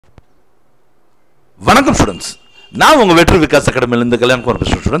வணக்கம் ஸ்டூடெண்ட்ஸ், நான் உங்கள் வெற்றி விகாஸ் அகாடமியிலேருந்து கல்யாணம்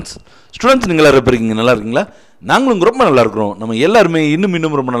பேசுகிறேன். ஸ்டூடெண்ட்ஸ் நீங்கள் எல்லாரும் எப்படி இருக்கீங்க? நல்லா இருக்கீங்களா? நாங்களும் ரொம்ப நல்லா இருக்கிறோம். நம்ம எல்லாருமே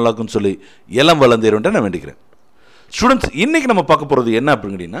இன்னும் ரொம்ப நல்லா இருக்குன்னு சொல்லி எல்லாம் வளர்ந்தேருன்ட்டு நான் வேண்டிக்கிறேன். ஸ்டூடெண்ட்ஸ், இன்றைக்கி நம்ம பார்க்க போகிறது என்ன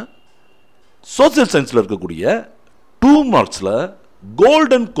அப்படின்னு கேட்டிங்கன்னா, சோசியல் சயின்ஸில் இருக்கக்கூடிய 2 மார்க்ஸில்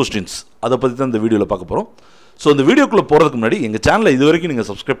கோல்டன் கொஸ்டின்ஸ் அதை பற்றி தான் இந்த வீடியோவில் பார்க்க போகிறோம். ஸோ இந்த வீடியோக்குள்ளே போகிறதுக்கு முன்னாடி எங்கள் சேனலை இது வரைக்கும் நீங்கள்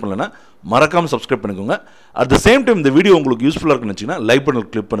சப்ஸ்கிரைப் பண்ணலைன்னா மறக்காமல் சப்ஸ்கிரைப் பண்ணிக்கோங்க. அட் த சேம் டைம் இந்த வீடியோ உங்களுக்கு யூஸ்ஃபுல்லாக இருக்குன்னு வச்சிங்கன்னா லைக் பண்ணி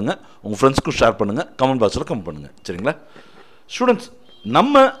கிளிக் பண்ணுங்கள், உங்கள் ஃப்ரெண்ட்ஸ்க்கும் ஷேர் பண்ணுங்கள், கமெண்ட் பாக்ஸில் கமெண்ட் பண்ணுங்கள். சரிங்களா ஸ்டூடெண்ட்ஸ்,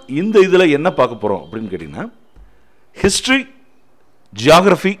 நம்ம இந்த இதில் என்ன பார்க்க போகிறோம் அப்படின்னு கேட்டிங்கன்னா, ஹிஸ்ட்ரி,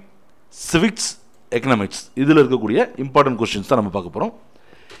 ஜியாகிரஃபி, சிவிக்ஸ், எக்கனாமிக்ஸ் இதில் இருக்கக்கூடிய இம்பார்ட்டன்ட் கொஸ்டின்ஸ் தான் நம்ம பார்க்க போகிறோம்.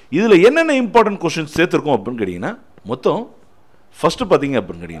 இதில் என்னென்ன இம்பார்ட்டன்ட் கொஸ்டின்ஸ் சேர்த்துருக்கோம் அப்படின்னு கேட்டிங்கன்னா, மொத்தம் ஃபஸ்ட்டு பார்த்தீங்க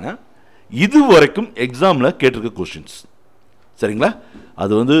அப்படின்னு கேட்டிங்கன்னா, இது வரைக்கும் எக்ஸாமில் கேட்டிருக்க கொஸ்டின்ஸ். சரிங்களா,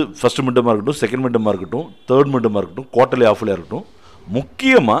 அது வந்து ஃபஸ்ட்டு மிட்டமாக இருக்கட்டும், செகண்ட் மிட்டமாக இருக்கட்டும், தேர்ட் மிட்டமாக இருக்கட்டும், குவார்டர்லி ஆஃப்லியாக இருக்கட்டும்,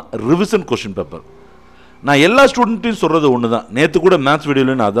 முக்கியமாக ரிவிஷன் கொஸ்டின் பேப்பர். நான் எல்லா ஸ்டூடெண்ட்டையும் சொல்கிறது ஒன்று தான். நேற்று கூட மேத்ஸ்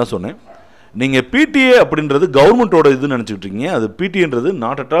வீடியோவில் நான் அதான் சொன்னேன். நீங்கள் பிடிஏ அப்படின்றது கவர்மெண்ட்டோட இதுன்னு நினச்சிக்கிட்டு இருக்கீங்க. அது பிடிஏன்றது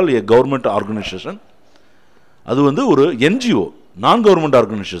not at all A government organisation. அது வந்து ஒரு என்ஜிஓ, நான் கவர்மெண்ட்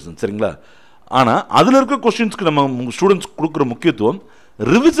ஆர்கனைசேஷன். சரிங்களா, ஆனால் அதில் இருக்க கொஸ்டின்ஸ்க்கு நம்ம ஸ்டூடெண்ட்ஸ் கொடுக்குற முக்கியத்துவம்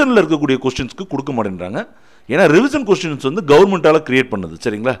ரிவிஷனில் இருக்கக்கூடிய கொஸ்டின்ஸ்க்கு கொடுக்க மாட்டேன்றாங்க. ஏன்னா ரிவிஷன் கொஸ்டின்ஸ் வந்து கவர்மெண்ட்டால் கிரியேட் பண்ணது.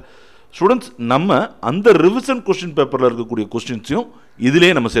 சரிங்களா ஸ்டூடெண்ட்ஸ், நம்ம அந்த ரிவிஷன் கொஸ்டின் பேப்பரில் இருக்கக்கூடிய கொஸ்டின்ஸையும் இதிலே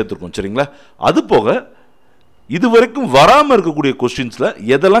நம்ம சேர்த்துருக்கோம். சரிங்களா, அது போக இது வரைக்கும் வராமல் இருக்கக்கூடிய கொஸ்டின்ஸில்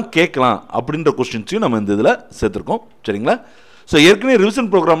எதெல்லாம் கேட்கலாம் அப்படின்ற கொஸ்டின்ஸையும் நம்ம இந்த இதில் சேர்த்துருக்கோம். சரிங்களா, ஸோ ஏற்கனவே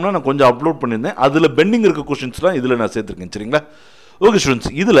ரிவிஷன் ப்ரோக்ராம்லாம் நான் கொஞ்சம் அப்லோட் பண்ணியிருந்தேன். அதில் பெண்டிங் இருக்க கொஸ்டின்ஸ்லாம் இதில் நான் சேர்த்துருக்கேன். சரிங்களா, ஓகே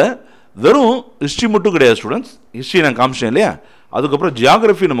ஸ்டூடெண்ட்ஸ், இதில் வெறும் ஹிஸ்ட்ரி மட்டும் கிடையாது ஸ்டூடெண்ட்ஸ். ஹிஸ்ட்ரி நான் காமிச்சேன் இல்லையா, அதுக்கப்புறம்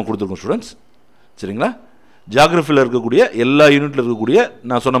ஜியாகிரஃபி நம்ம கொடுத்துருக்கோம் ஸ்டூடெண்ட்ஸ். சரிங்களா, ஜியாகிரஃபியில் இருக்கக்கூடிய எல்லா யூனிட்டில் இருக்கக்கூடிய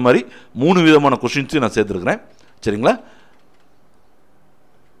நான் சொன்ன மாதிரி 3 விதமான கொஸ்டின்ஸையும் நான் சேர்த்துருக்கிறேன். சரிங்களா,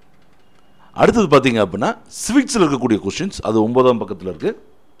 அடுத்தது பார்த்தீங்க அப்படின்னா சிவிக்ஸில் இருக்கக்கூடிய கொஸ்டின்ஸ், அது 9ஆம் பக்கத்தில் இருக்குது.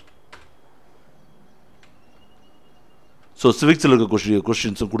 ஸோ சிவிக்ஸில் இருக்க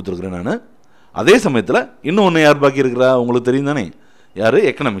கொஸ்டின்ஸும் கொடுத்துருக்குறேன் நான். அதே சமயத்தில் இன்னும் ஒன்று யார் பாக்கி இருக்கிறா உங்களுக்கு தெரியும் தானே, யார்?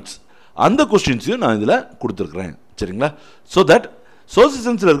 எக்கனாமிக்ஸ். அந்த கொஸ்டின்ஸையும் நான் இதில் கொடுத்துருக்குறேன். சரிங்களா, ஸோ தட் சோசியல்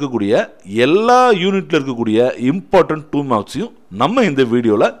சயின்ஸில் இருக்கக்கூடிய எல்லா யூனிட்டில் இருக்கக்கூடிய இம்பார்ட்டன்ட் 2 மார்க்ஸையும் நம்ம இந்த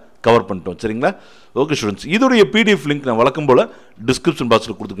வீடியோவில் கவர் பண்ணிட்டோம். சரிங்களா, ஓகே ஸ்டூடெண்ட்ஸ், இதோடைய பிடிஎஃப் லிங்க் நான் வழக்கம் போல் டிஸ்கிரிப்ஷன்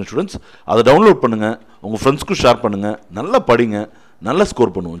பாக்ஸில் கொடுத்துருக்கேன் ஸ்டூடெண்ட்ஸ். அதை டவுன்லோட் பண்ணுங்கள், உங்கள் ஃப்ரெண்ட்ஸ்க்கும் ஷேர் பண்ணுங்கள், நல்லா படிங்க, நல்லா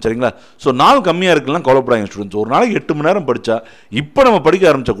ஸ்கோர் பண்ணுவோம். சரிங்களா, ஸோ நாள் கம்மியாக இருக்கலாம், கவலைப்படாங்க ஸ்டூடெண்ட்ஸ். ஒரு நாளைக்கு 8 மணி நேரம் படித்தா இப்போ நம்ம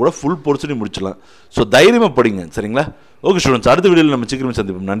படிக்க ஆரம்பித்தா கூட ஃபுல் போர்ஷனையும் முடிச்சிடலாம். ஸோ தைரியமாக படிங்க. சரிங்களா, ஓகே ஸ்டூடெண்ட்ஸ், அடுத்த வீடியோவில் நம்ம சீக்கிரமே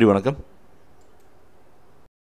சந்திப்போம். நன்றி, வணக்கம்.